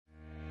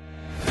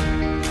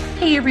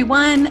Hey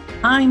everyone,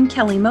 I'm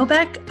Kelly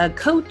Mobeck, a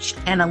coach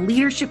and a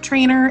leadership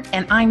trainer,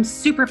 and I'm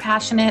super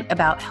passionate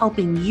about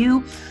helping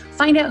you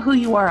find out who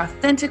you are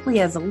authentically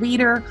as a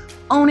leader,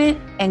 own it,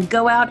 and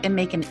go out and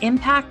make an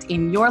impact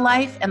in your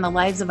life and the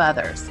lives of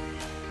others.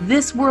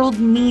 This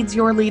world needs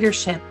your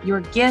leadership,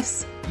 your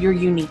gifts, your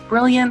unique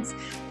brilliance,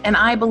 and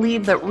I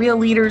believe that real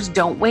leaders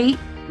don't wait,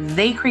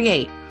 they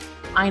create.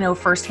 I know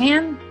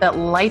firsthand that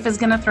life is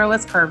going to throw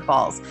us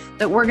curveballs,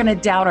 that we're going to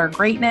doubt our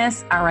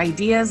greatness, our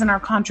ideas, and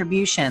our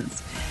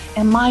contributions.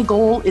 And my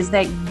goal is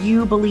that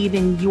you believe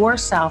in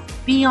yourself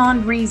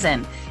beyond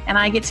reason, and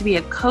I get to be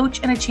a coach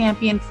and a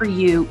champion for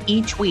you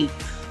each week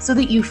so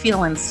that you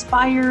feel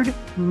inspired,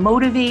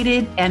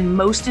 motivated, and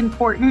most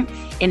important,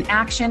 in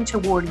action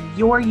toward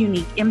your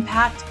unique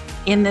impact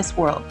in this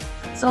world.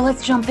 So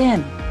let's jump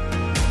in.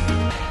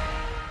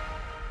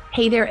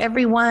 Hey there,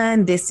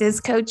 everyone. This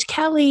is Coach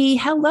Kelly.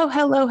 Hello,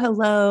 hello,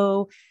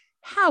 hello.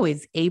 How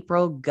is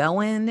April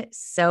going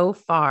so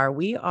far?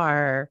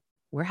 We're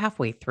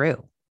halfway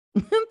through.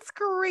 It's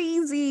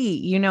crazy.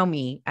 You know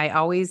me. I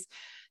always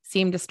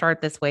seem to start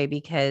this way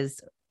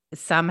because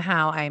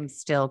somehow I'm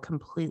still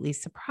completely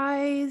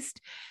surprised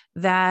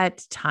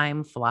that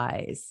time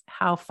flies.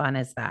 How fun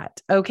is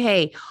that?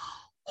 Okay.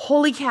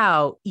 Holy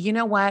cow. You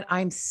know what?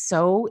 I'm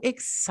so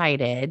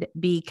excited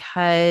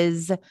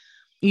because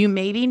you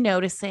may be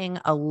noticing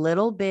a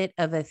little bit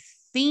of a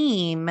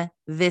theme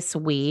this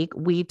week.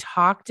 We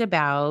talked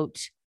about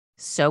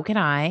So Can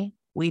I.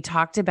 We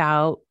talked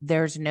about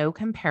There's No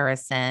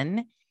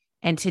Comparison.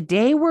 And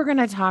today we're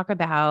going to talk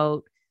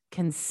about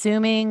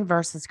consuming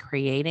versus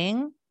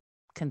creating,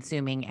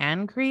 consuming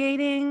and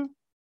creating.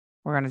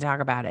 We're going to talk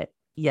about it.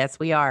 Yes,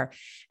 we are.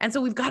 And so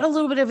we've got a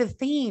little bit of a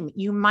theme.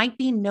 You might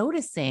be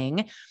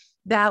noticing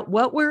that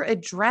what we're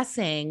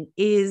addressing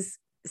is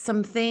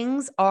some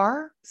things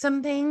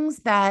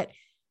that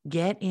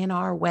get in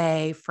our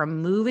way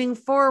from moving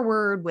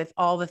forward with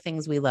all the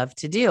things we love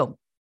to do.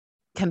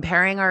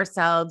 Comparing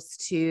ourselves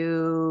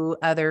to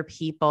other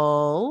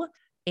people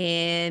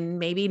in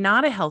maybe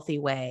not a healthy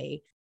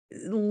way,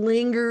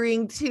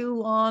 lingering too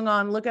long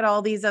on, look at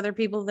all these other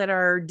people that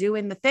are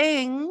doing the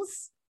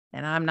things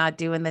and I'm not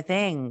doing the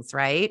things,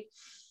 right?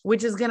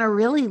 Which is going to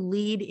really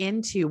lead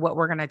into what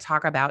we're going to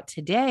talk about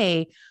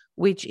today,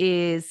 which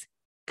is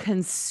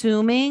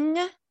consuming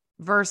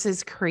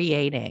versus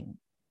creating.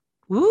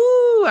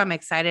 Woo, I'm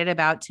excited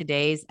about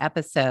today's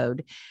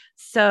episode.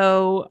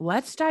 So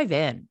let's dive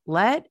in.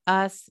 Let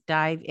us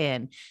dive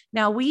in.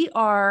 Now, we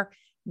are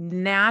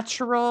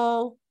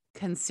natural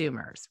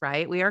consumers,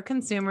 right? We are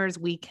consumers.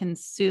 We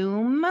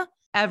consume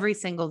every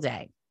single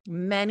day,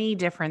 many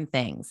different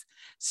things.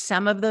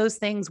 Some of those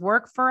things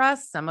work for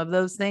us. Some of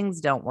those things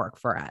don't work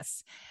for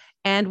us.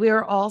 And we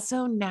are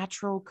also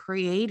natural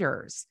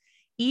creators,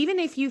 even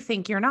if you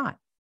think you're not.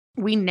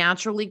 We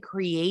naturally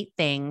create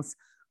things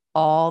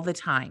all the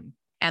time.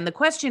 And the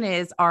question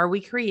is, are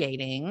we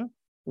creating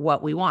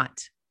what we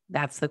want?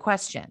 That's the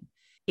question.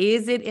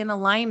 Is it in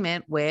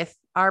alignment with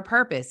our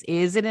purpose?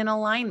 Is it in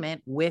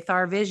alignment with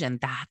our vision?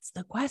 That's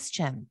the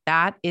question.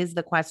 That is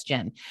the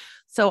question.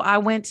 So I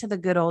went to the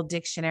good old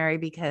dictionary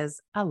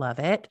because I love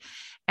it.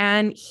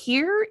 And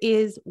here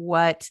is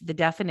what the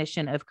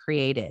definition of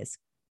create is: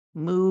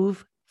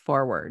 move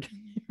forward.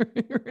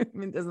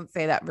 It doesn't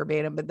say that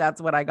verbatim, but that's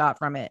what I got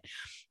from it.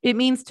 It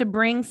means to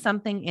bring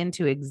something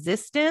into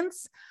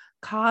existence,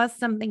 cause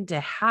something to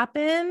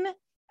happen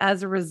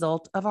as a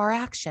result of our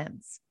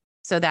actions.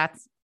 So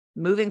that's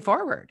moving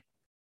forward.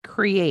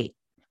 Create,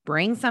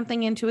 bring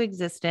something into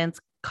existence,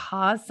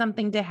 cause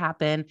something to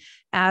happen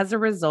as a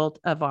result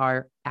of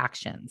our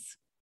actions.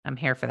 I'm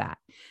here for that.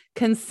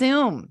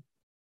 Consume.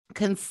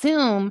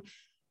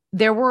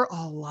 There were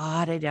a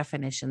lot of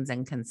definitions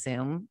in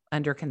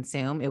under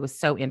consume. It was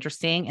so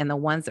interesting. And the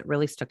ones that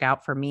really stuck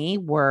out for me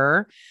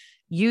were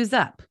use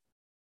up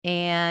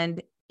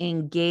and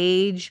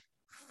engage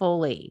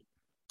fully,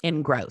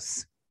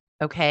 engross.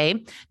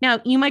 Okay. Now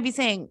you might be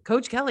saying,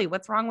 Coach Kelly,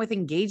 what's wrong with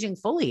engaging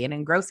fully and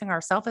engrossing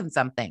ourselves in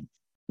something?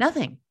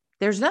 Nothing.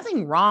 There's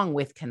nothing wrong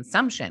with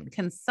consumption.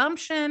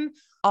 Consumption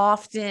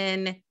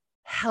often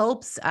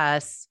helps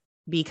us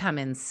become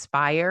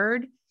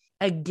inspired.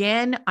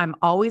 Again, I'm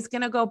always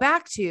going to go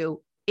back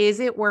to, is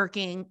it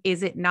working?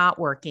 Is it not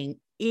working?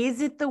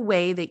 Is it the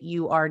way that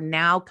you are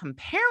now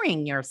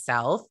comparing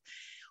yourself?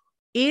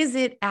 Is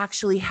it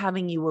actually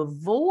having you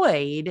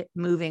avoid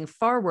moving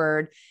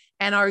forward?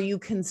 And are you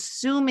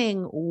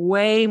consuming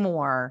way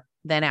more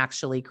than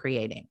actually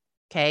creating?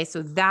 Okay,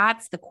 so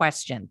that's the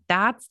question.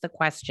 That's the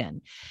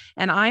question.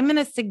 And I'm going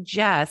to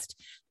suggest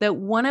that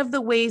one of the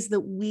ways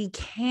that we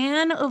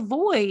can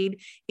avoid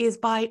is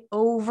by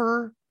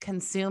over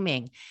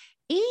consuming.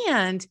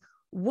 And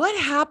what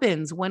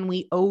happens when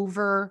we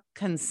over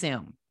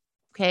consume?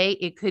 Okay,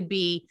 it could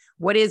be,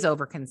 what is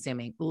over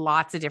consuming?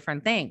 Lots of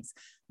different things.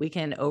 We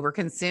can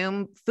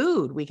overconsume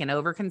food. We can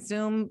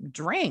overconsume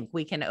drink.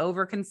 We can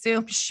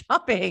overconsume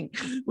shopping.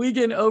 We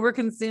can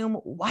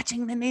overconsume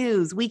watching the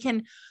news.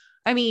 Overconsume.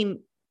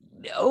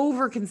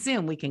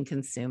 We can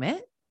consume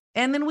it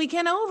and then we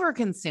can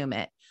overconsume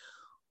it.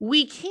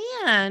 We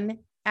can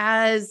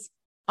as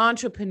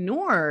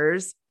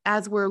entrepreneurs,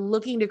 as we're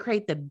looking to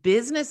create the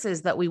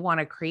businesses that we want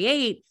to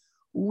create,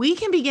 we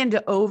can begin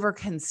to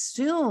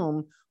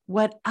overconsume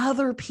what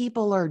other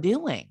people are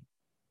doing,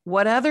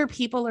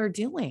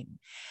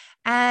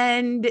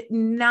 and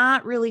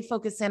not really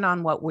focus in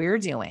on what we're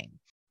doing.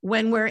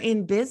 When we're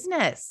in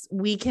business,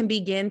 we can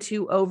begin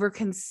to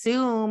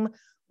overconsume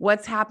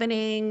what's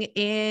happening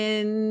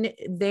in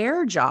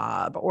their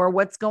job or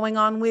what's going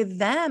on with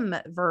them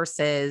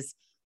versus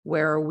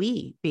where are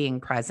we being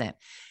present.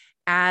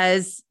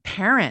 As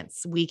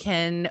parents, we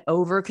can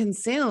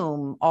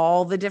overconsume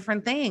all the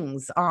different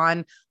things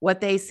on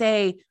what they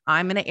say,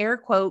 I'm going to air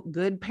quote,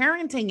 good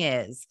parenting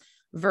is,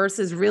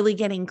 versus really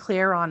getting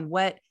clear on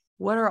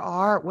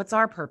what's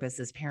our purpose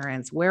as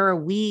parents? Where are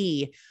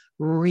we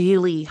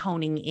really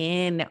honing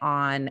in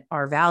on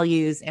our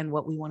values and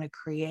what we want to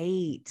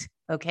create?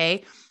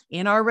 Okay.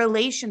 In our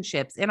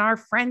relationships, in our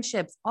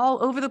friendships,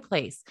 all over the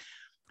place.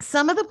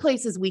 Some of the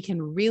places we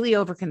can really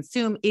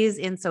overconsume is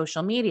in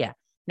social media.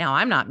 Now,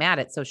 I'm not mad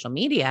at social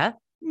media,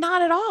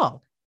 not at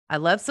all. I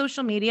love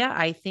social media.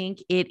 I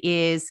think it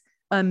is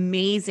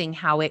amazing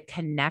how it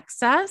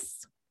connects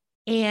us,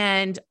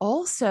 and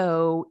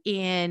also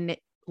in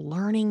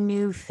learning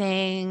new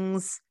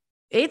things.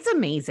 It's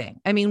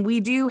amazing. I mean, we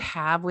do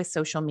have with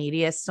social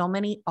media so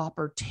many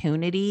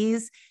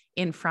opportunities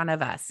in front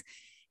of us,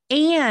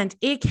 and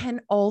it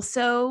can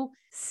also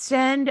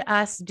send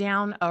us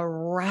down a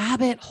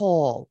rabbit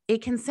hole.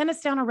 It can send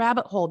us down a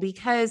rabbit hole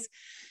because,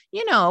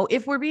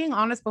 if we're being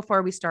honest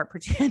before we start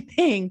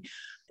pretending,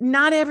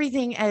 not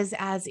everything is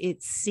as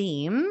it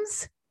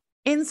seems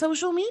in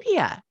social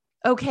media.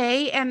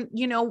 Okay. And,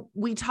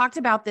 we talked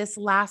about this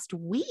last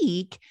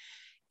week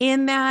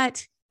in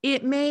that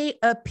it may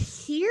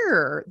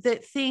appear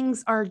that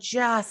things are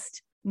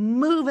just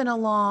moving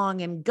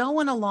along and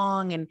going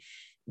along and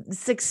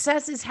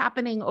success is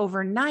happening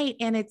overnight.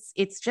 And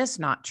it's just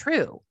not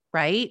true.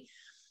 Right.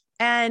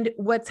 And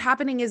what's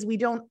happening is we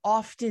don't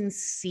often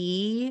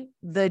see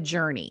the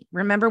journey.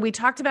 Remember, we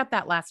talked about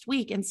that last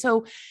week. And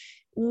so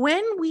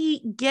when we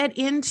get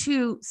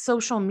into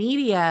social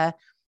media,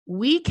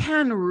 we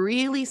can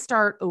really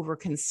start over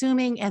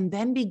consuming and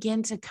then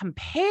begin to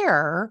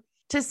compare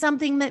to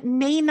something that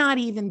may not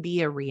even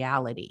be a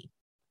reality.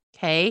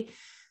 Okay.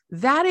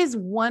 That is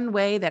one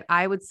way that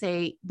I would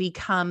say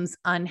becomes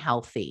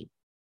unhealthy.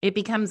 It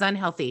becomes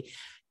unhealthy.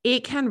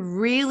 It can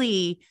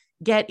really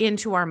get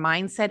into our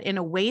mindset in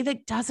a way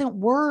that doesn't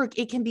work.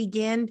 It can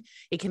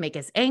make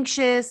us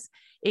anxious.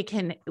 It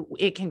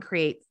can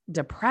create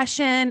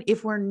depression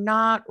if we're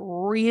not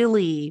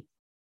really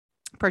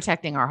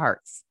protecting our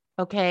hearts.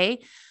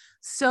 Okay.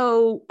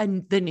 So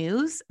the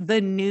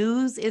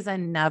news is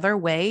another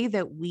way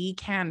that we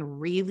can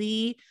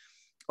really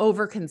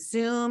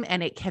overconsume,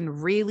 and it can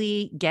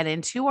really get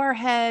into our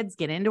heads,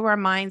 get into our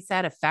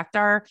mindset, affect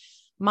our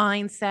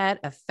mindset,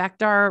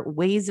 affect our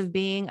ways of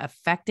being,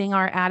 affecting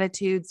our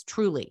attitudes,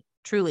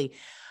 truly.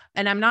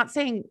 And I'm not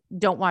saying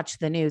don't watch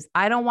the news.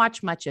 I don't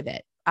watch much of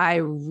it. I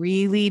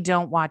really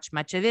don't watch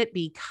much of it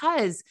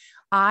because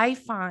I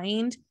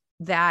find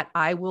that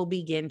I will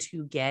begin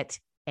to get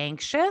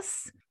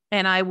anxious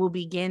and I will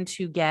begin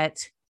to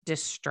get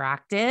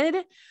distracted.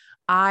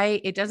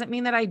 It doesn't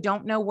mean that I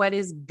don't know what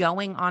is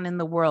going on in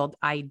the world.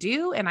 I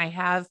do. And I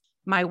have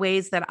my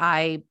ways that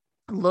I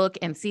look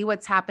and see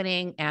what's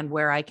happening and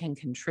where I can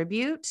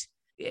contribute,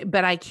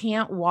 but I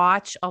can't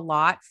watch a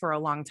lot for a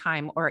long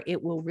time or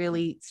it will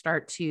really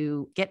start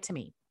to get to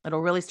me.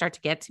 It'll really start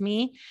to get to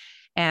me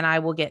and I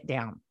will get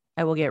down.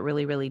 I will get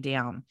really, really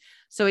down.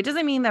 So it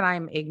doesn't mean that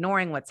I'm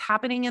ignoring what's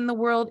happening in the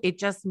world. It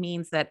just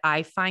means that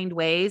I find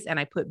ways and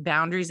I put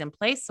boundaries in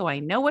place so I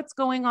know what's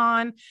going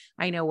on.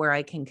 I know where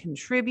I can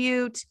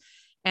contribute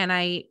and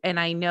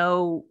I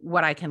know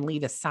what I can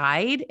leave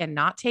aside and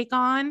not take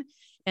on.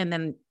 And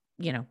then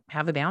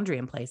have a boundary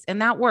in place.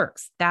 And that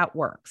works.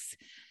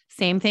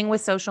 Same thing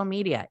with social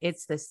media.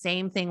 It's the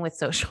same thing with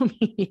social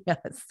media.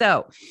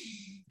 So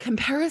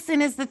comparison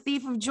is the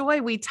thief of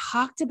joy. We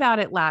talked about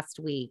it last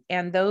week.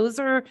 And those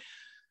are,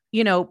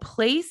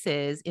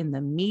 places in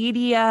the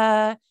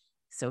media,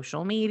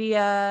 social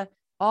media,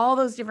 all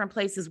those different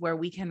places where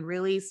we can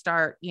really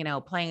start,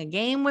 playing a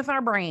game with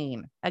our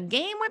brain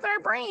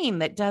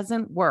that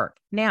doesn't work.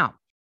 Now,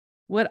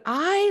 what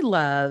I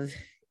love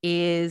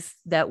is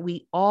that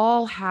we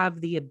all have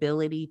the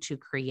ability to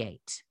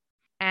create.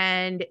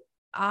 And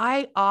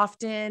I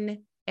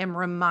often am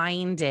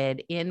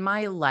reminded in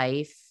my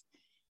life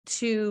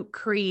to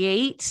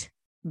create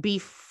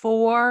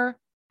before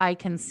I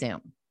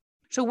consume.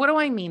 So what do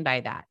I mean by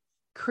that?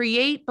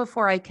 Create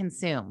before I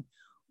consume.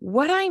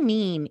 What I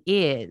mean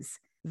is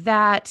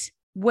that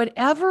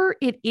whatever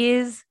it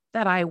is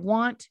that I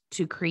want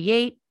to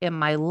create in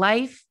my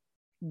life,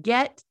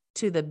 get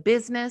to the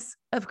business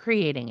of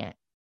creating it.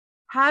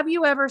 Have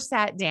you ever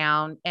sat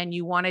down and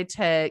you wanted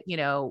to,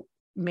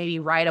 maybe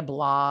write a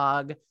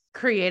blog,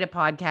 create a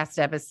podcast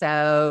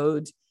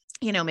episode,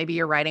 maybe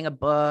you're writing a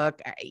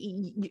book,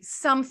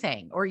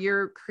 something, or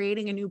you're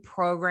creating a new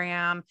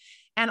program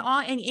and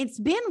it's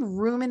been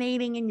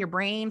ruminating in your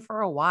brain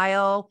for a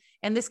while.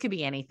 And this could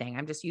be anything.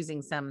 I'm just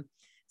using some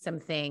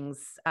things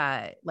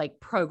like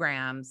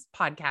programs,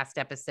 podcast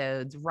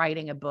episodes,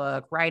 writing a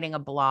book, writing a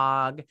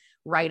blog,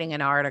 writing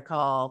an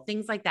article,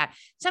 things like that.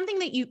 Something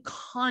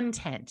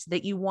content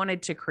that you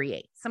wanted to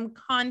create, some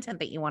content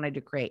that you wanted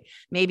to create.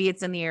 Maybe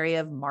it's in the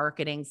area of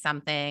marketing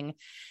something.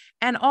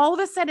 And all of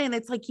a sudden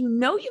it's like,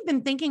 you've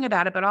been thinking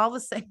about it, but all of a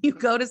sudden you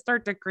go to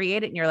start to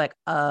create it and you're like,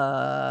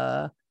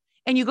 and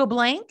you go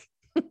blank.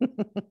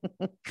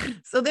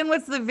 So then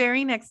what's the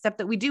very next step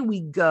that we do?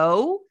 We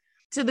go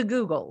to the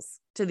Googles,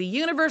 to the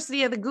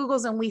University of the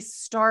Googles, and we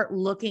start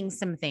looking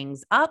some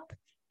things up.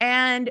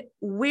 And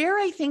where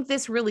I think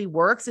this really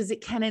works is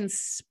it can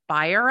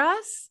inspire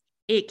us.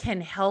 It can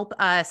help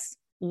us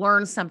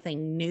learn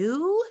something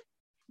new,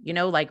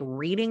 like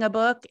reading a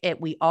book.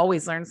 We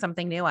always learn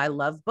something new. I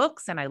love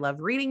books and I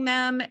love reading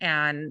them,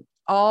 and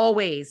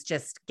always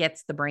just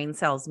gets the brain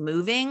cells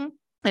moving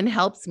and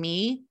helps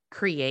me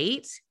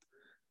create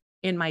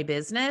in my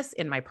business,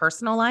 in my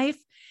personal life.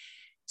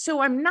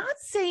 So I'm not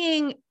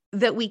saying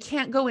that we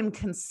can't go and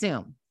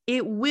consume.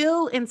 It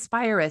will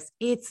inspire us.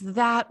 It's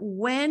that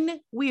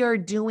when we are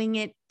doing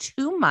it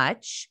too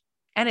much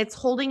and it's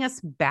holding us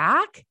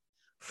back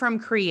from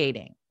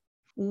creating,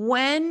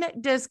 when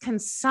does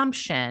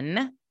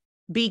consumption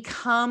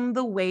become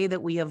the way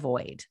that we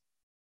avoid?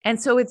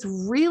 And so it's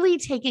really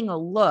taking a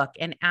look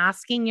and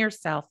asking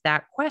yourself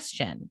that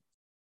question.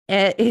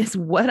 Is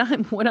what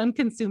I'm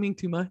consuming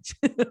too much?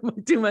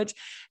 Too much?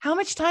 How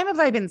much time have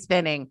I been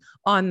spending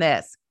on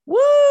this?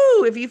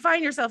 Woo! If you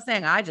find yourself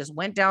saying, I just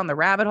went down the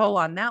rabbit hole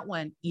on that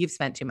one, you've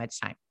spent too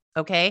much time.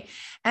 Okay.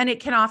 And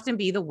it can often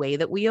be the way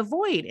that we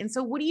avoid. And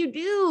so what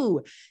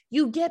do?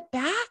 You get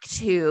back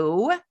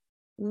to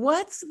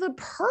what's the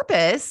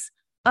purpose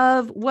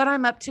of what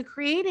I'm up to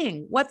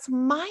creating? What's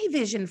my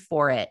vision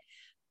for it?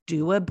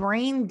 Do a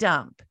brain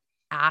dump,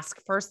 ask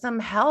for some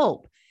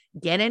help.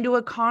 Get into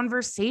a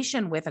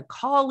conversation with a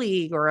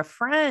colleague or a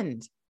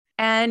friend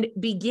and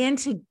begin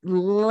to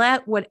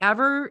let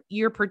whatever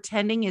you're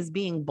pretending is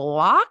being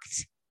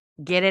blocked,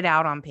 get it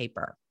out on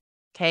paper.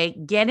 Okay.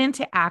 Get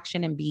into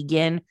action and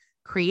begin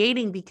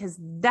creating, because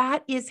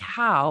that is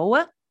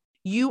how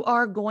you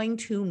are going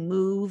to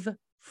move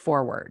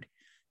forward.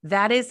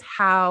 That is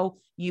how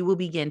you will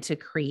begin to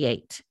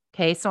create.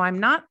 Okay. So I'm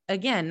not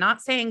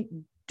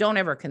saying don't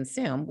ever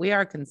consume. We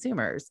are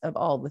consumers of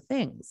all the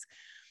things.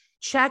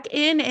 Check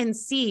in and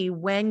see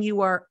when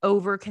you are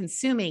over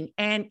consuming,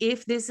 and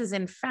if this is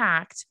in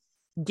fact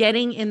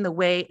getting in the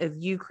way of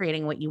you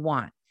creating what you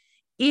want.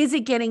 Is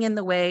it getting in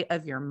the way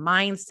of your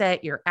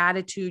mindset, your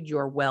attitude,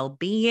 your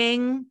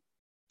well-being?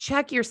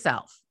 Check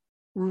yourself.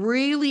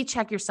 Really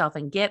check yourself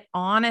and get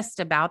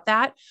honest about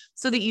that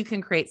so that you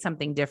can create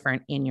something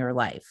different in your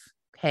life.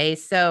 Okay.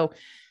 So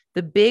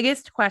the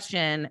biggest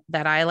question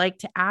that I like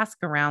to ask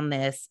around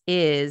this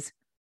is,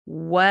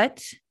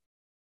 what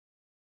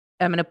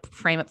I'm going to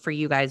frame it for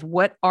you guys.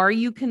 What are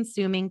you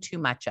consuming too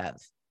much of?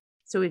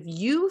 So if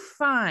you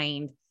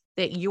find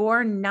that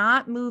you're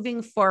not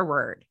moving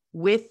forward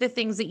with the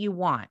things that you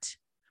want,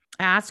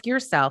 ask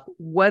yourself,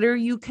 what are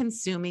you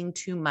consuming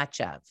too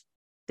much of?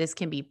 This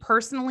can be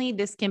personally,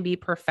 this can be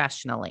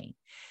professionally.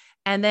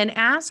 And then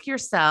ask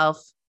yourself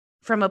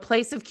from a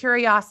place of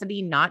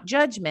curiosity, not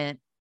judgment,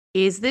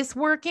 is this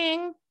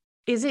working?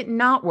 Is it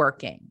not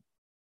working?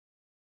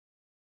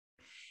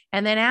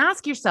 And then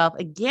ask yourself,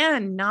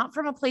 again, not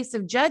from a place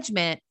of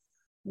judgment,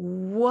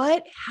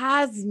 what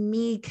has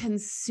me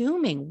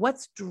consuming?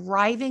 What's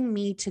driving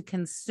me to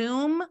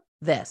consume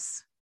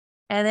this?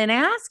 And then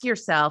ask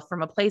yourself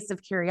from a place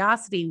of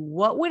curiosity,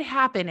 what would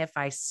happen if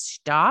I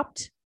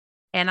stopped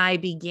and I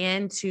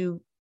began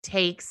to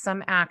take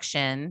some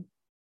action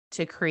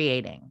to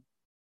creating?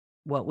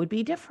 What would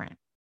be different?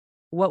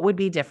 What would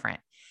be different?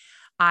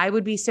 I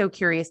would be so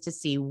curious to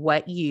see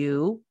what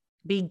you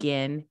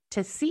begin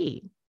to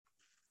see.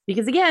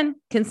 Because again,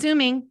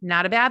 consuming,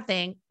 not a bad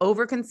thing.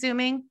 Over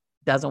consuming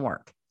doesn't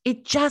work.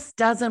 It just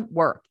doesn't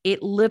work.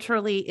 It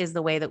literally is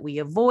the way that we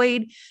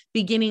avoid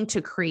beginning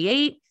to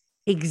create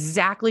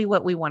exactly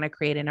what we want to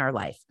create in our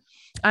life.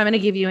 I'm going to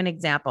give you an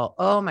example.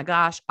 Oh my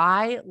gosh.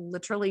 I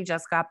literally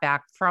just got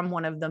back from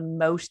one of the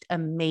most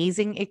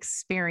amazing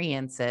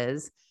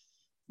experiences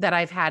that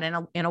I've had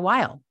in a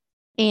while.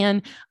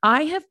 And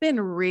I have been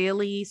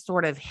really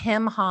sort of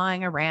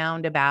hem-hawing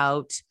around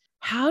about,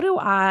 how do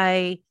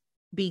I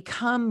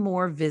become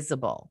more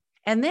visible?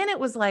 And then it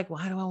was like,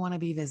 why do I want to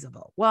be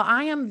visible? Well,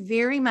 I am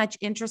very much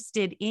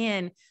interested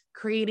in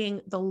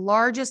creating the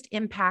largest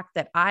impact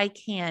that I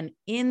can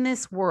in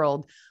this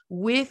world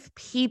with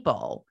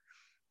people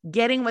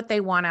getting what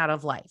they want out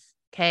of life.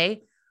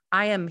 Okay.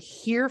 I am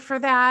here for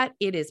that.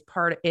 It is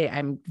part of it.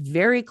 I'm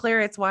very clear.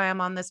 It's why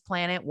I'm on this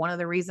planet. One of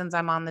the reasons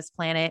I'm on this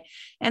planet.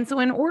 And so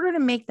in order to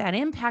make that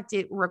impact,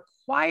 it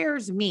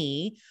requires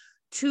me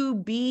to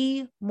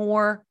be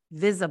more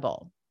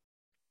visible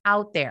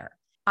out there.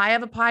 I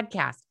have a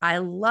podcast. I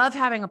love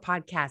having a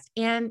podcast,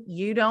 and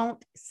you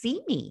don't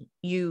see me.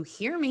 You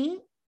hear me.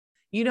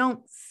 You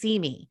don't see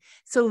me.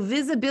 So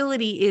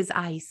visibility is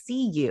I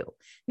see you.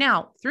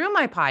 Now, through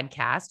my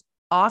podcast,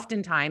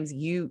 oftentimes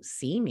you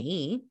see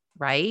me,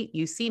 right?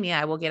 You see me.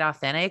 I will get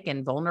authentic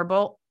and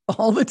vulnerable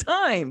all the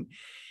time.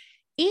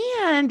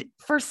 And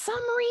for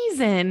some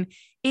reason,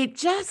 it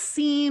just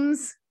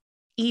seems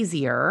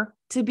easier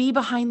to be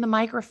behind the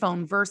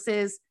microphone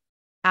versus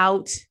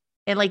out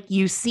and like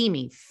you see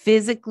me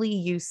physically,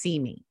 you see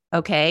me.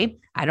 Okay.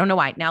 I don't know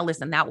why. Now,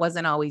 listen, that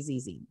wasn't always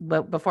easy.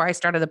 But before I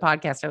started the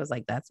podcast, I was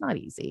like, that's not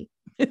easy.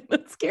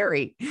 That's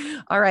scary.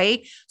 All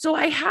right. So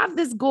I have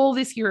this goal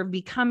this year of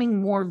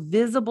becoming more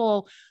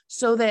visible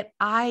so that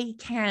I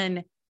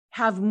can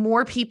have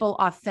more people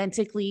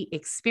authentically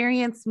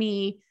experience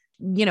me,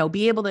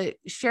 be able to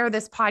share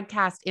this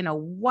podcast in a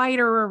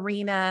wider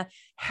arena,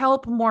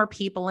 help more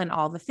people and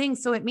all the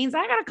things. So it means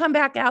I got to come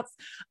back out.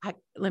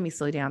 Let me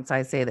slow down so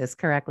I say this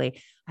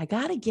correctly. I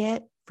got to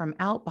get from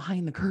out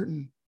behind the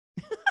curtain.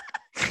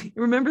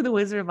 Remember the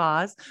Wizard of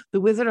Oz? The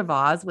Wizard of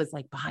Oz was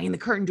like behind the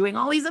curtain doing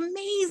all these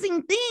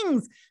amazing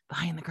things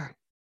behind the curtain.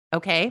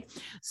 Okay.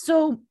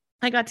 So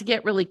I got to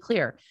get really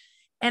clear.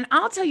 And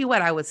I'll tell you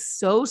what, I was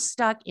so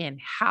stuck in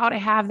how to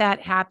have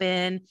that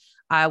happen.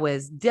 I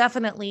was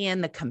definitely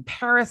in the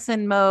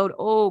comparison mode.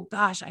 Oh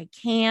gosh, I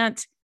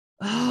can't.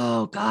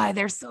 Oh God,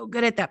 they're so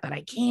good at that, but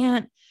I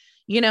can't,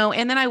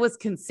 and then I was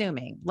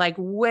consuming like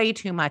way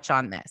too much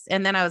on this.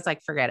 And then I was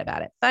like, forget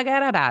about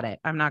it.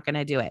 I'm not going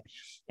to do it.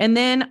 And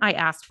then I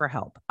asked for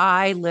help.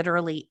 I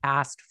literally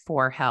asked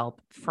for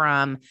help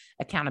from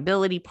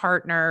accountability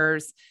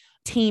partners,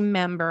 team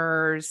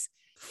members,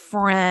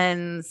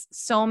 friends,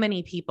 so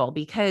many people,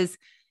 because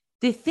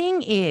the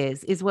thing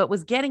is what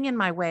was getting in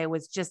my way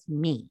was just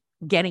me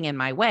getting in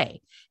my way.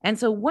 And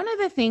so one of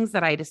the things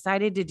that I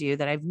decided to do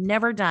that I've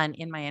never done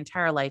in my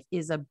entire life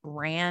is a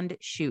brand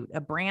shoot, a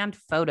brand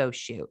photo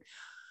shoot.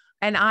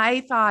 And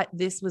I thought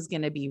this was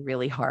going to be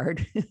really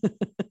hard.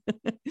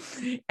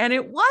 And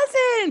it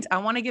wasn't. I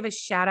want to give a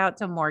shout out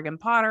to Morgan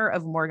Potter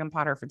of Morgan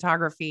Potter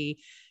Photography.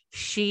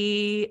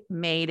 She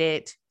made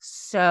it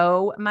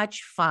so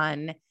much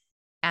fun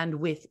and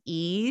with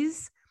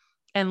ease.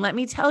 And let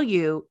me tell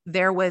you,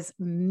 there was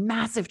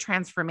massive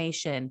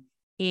transformation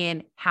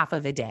in half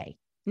of a day.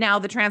 Now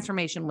the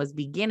transformation was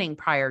beginning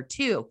prior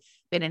to,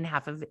 but in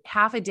half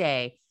a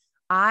day,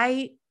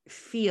 I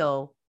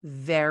feel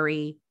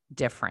very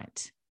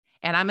different.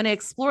 And I'm going to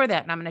explore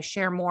that. And I'm going to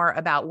share more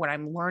about what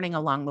I'm learning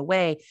along the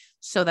way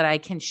so that I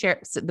can share.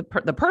 So the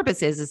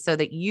purpose is so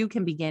that you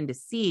can begin to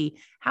see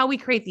how we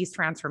create these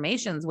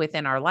transformations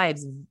within our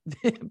lives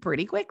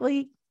pretty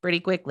quickly.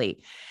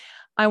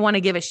 I want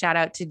to give a shout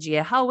out to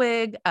Gia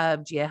Helwig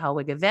of Gia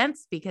Helwig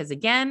Events, because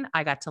again,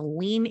 I got to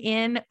lean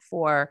in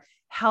for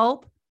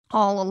help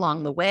all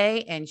along the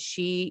way. And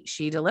she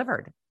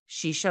delivered.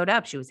 She showed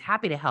up. She was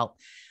happy to help.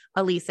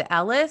 Elisa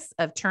Ellis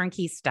of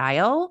Turnkey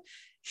Style.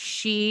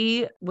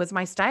 She was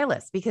my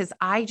stylist because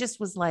I just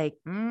was like,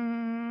 I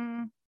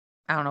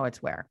don't know what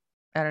to wear.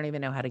 I don't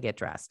even know how to get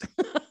dressed.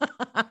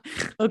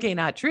 Okay.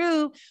 Not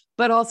true,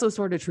 but also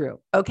sort of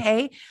true.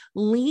 Okay.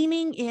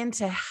 Leaning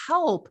into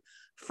help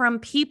from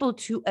people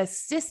to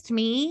assist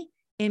me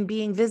in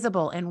being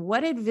visible. And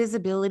what did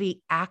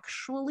visibility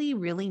actually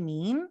really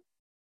mean?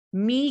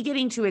 Me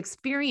getting to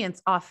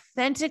experience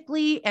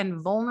authentically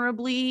and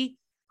vulnerably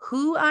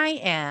who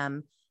I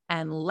am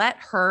and let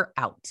her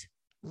out.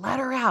 Let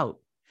her out.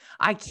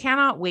 I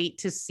cannot wait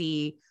to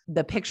see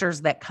the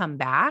pictures that come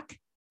back.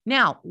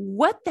 Now,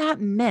 what that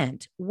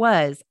meant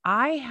was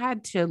I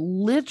had to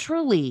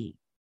literally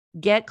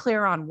get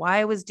clear on why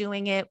I was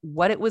doing it,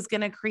 what it was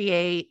going to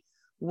create,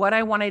 what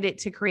I wanted it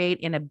to create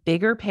in a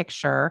bigger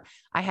picture.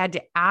 I had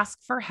to ask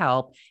for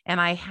help,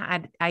 and I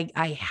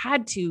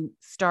had to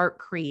start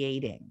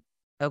creating,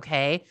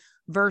 okay,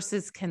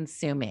 versus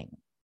consuming.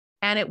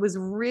 And it was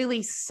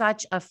really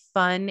such a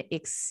fun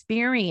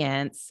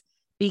experience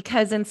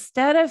because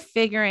instead of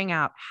figuring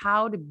out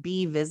how to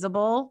be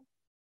visible,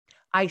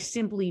 I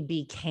simply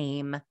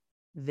became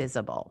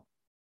visible.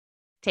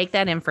 Take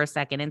that in for a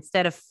second.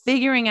 Instead of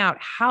figuring out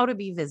how to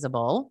be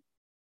visible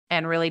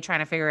and really trying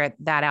to figure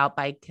that out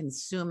by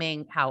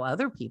consuming how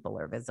other people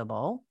are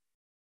visible,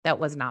 that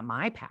was not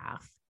my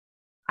path.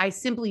 I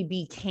simply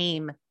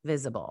became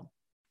visible,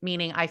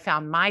 meaning I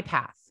found my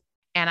path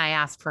and I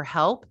asked for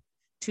help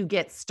to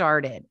get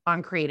started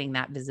on creating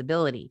that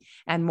visibility,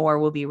 and more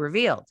will be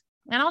revealed.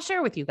 And I'll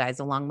share with you guys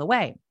along the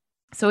way.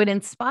 So it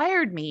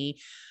inspired me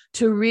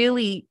to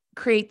really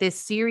create this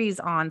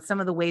series on some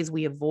of the ways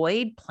we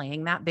avoid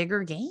playing that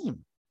bigger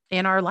game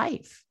in our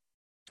life.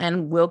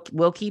 And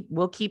we'll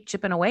keep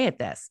chipping away at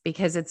this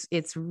because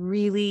it's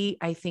really,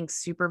 I think,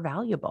 super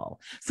valuable.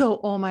 So,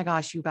 oh my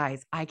gosh, you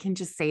guys, I can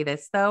just say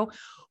this though.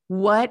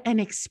 What an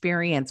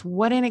experience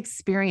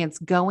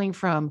going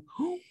from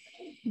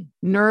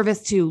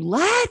nervous to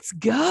let's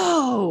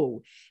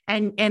go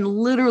and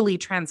literally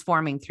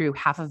transforming through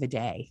half of a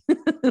day.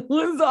 It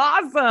was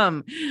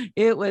awesome.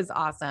 It was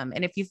awesome.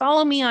 And if you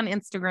follow me on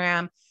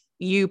Instagram,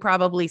 you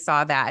probably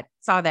saw that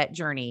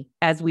journey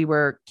as we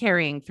were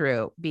carrying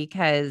through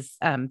because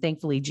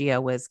thankfully Gia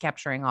was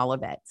capturing all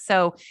of it.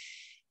 So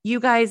You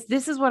guys,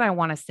 this is what I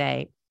want to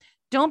say.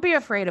 Don't be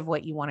afraid of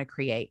what you want to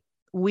create.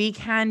 We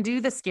can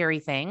do the scary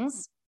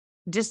things.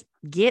 Just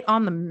get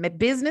on the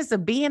business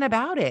of being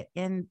about it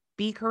and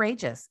be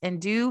courageous and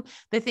do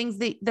the things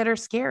that are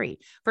scary.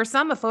 For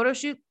some, a photo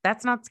shoot,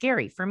 that's not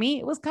scary. For me,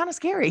 it was kind of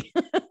scary,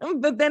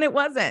 but then it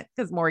wasn't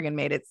because Morgan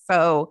made it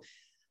so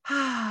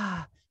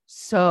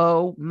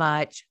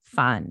much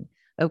fun.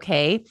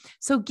 Okay.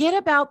 So get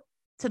about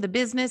to the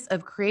business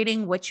of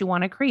creating what you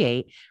want to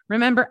create.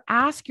 Remember,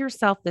 ask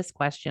yourself this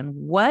question: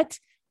 what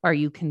are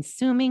you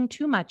consuming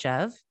too much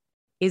of?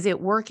 Is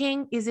it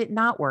working? Is it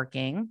not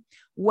working?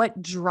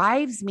 What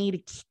drives me to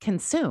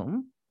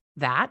consume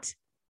that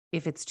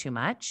if it's too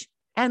much?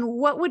 And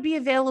what would be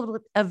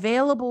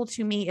available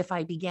to me if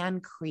I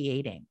began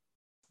creating?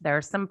 There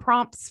are some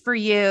prompts for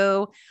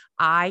you.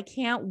 I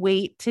can't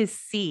wait to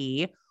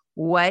see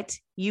what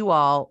you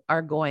all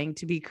are going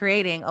to be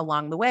creating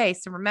along the way.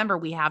 So remember,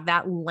 we have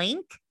that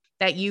link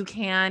that you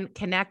can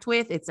connect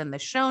with. It's in the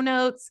show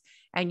notes,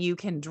 and you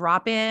can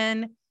drop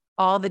in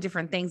all the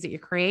different things that you're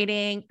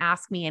creating.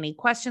 Ask me any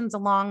questions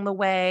along the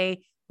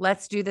way.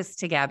 Let's do this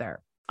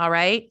together. All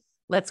right.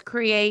 Let's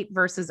create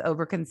versus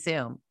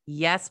overconsume.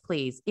 Yes,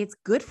 please. It's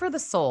good for the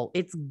soul.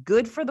 It's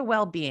good for the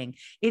well-being.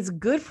 It's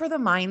good for the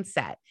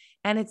mindset,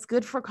 and it's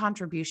good for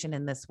contribution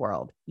in this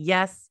world.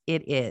 Yes,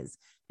 it is,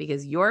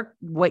 because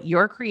what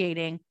you're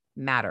creating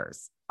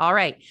matters. All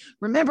right.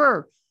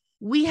 Remember,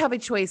 we have a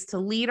choice to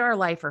lead our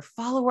life or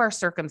follow our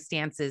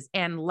circumstances.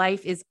 And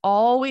life is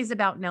always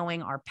about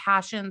knowing our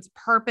passions,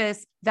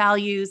 purpose,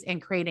 values,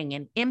 and creating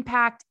an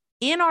impact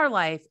in our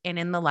life and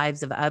in the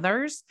lives of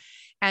others.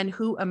 And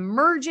who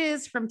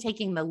emerges from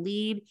taking the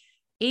lead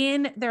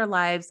in their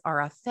lives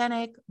are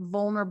authentic,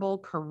 vulnerable,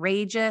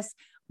 courageous,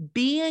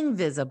 being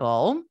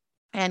visible,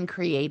 and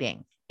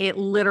creating. It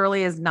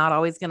literally is not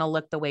always going to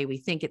look the way we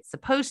think it's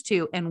supposed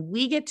to. And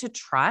we get to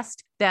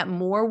trust that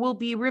more will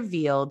be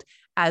revealed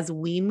as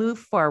we move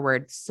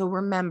forward. So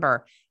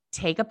remember,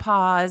 take a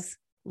pause,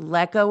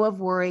 let go of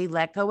worry,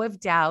 let go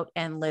of doubt,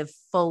 and live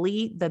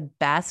fully the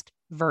best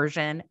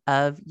version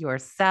of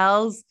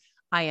yourselves.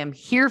 I am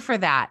here for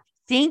that.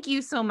 Thank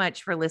you so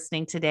much for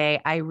listening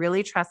today. I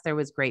really trust there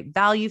was great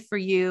value for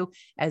you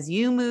as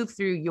you move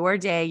through your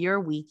day, your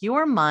week,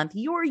 your month,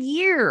 your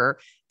year,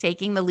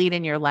 taking the lead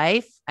in your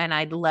life. And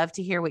I'd love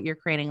to hear what you're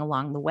creating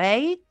along the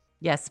way.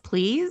 Yes,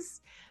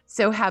 please.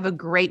 So have a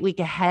great week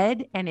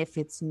ahead. And if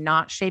it's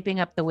not shaping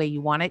up the way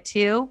you want it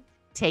to,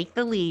 take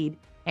the lead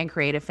and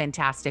create a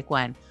fantastic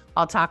one.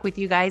 I'll talk with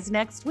you guys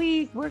next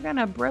week. We're going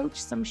to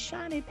broach some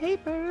shiny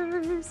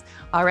papers.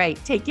 All right.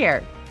 Take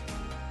care.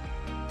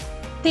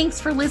 Thanks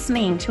for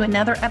listening to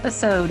another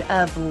episode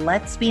of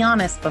Let's Be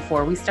Honest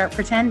Before We Start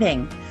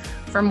Pretending.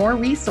 For more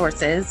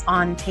resources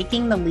on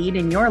taking the lead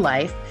in your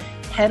life,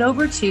 head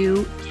over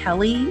to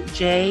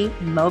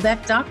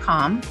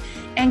kellyjmobeck.com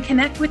and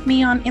connect with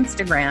me on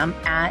Instagram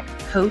at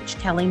Coach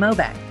Kelly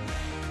Mobeck.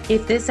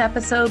 If this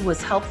episode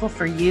was helpful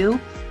for you,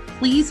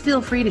 please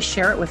feel free to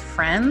share it with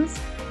friends,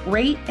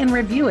 rate and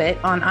review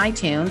it on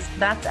iTunes.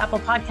 That's Apple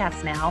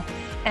Podcasts now.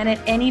 And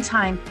at any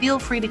time, feel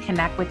free to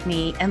connect with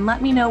me and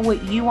let me know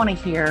what you want to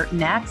hear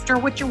next or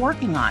what you're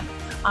working on.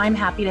 I'm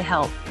happy to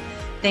help.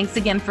 Thanks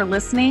again for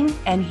listening.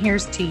 And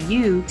here's to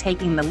you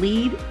taking the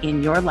lead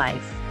in your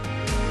life.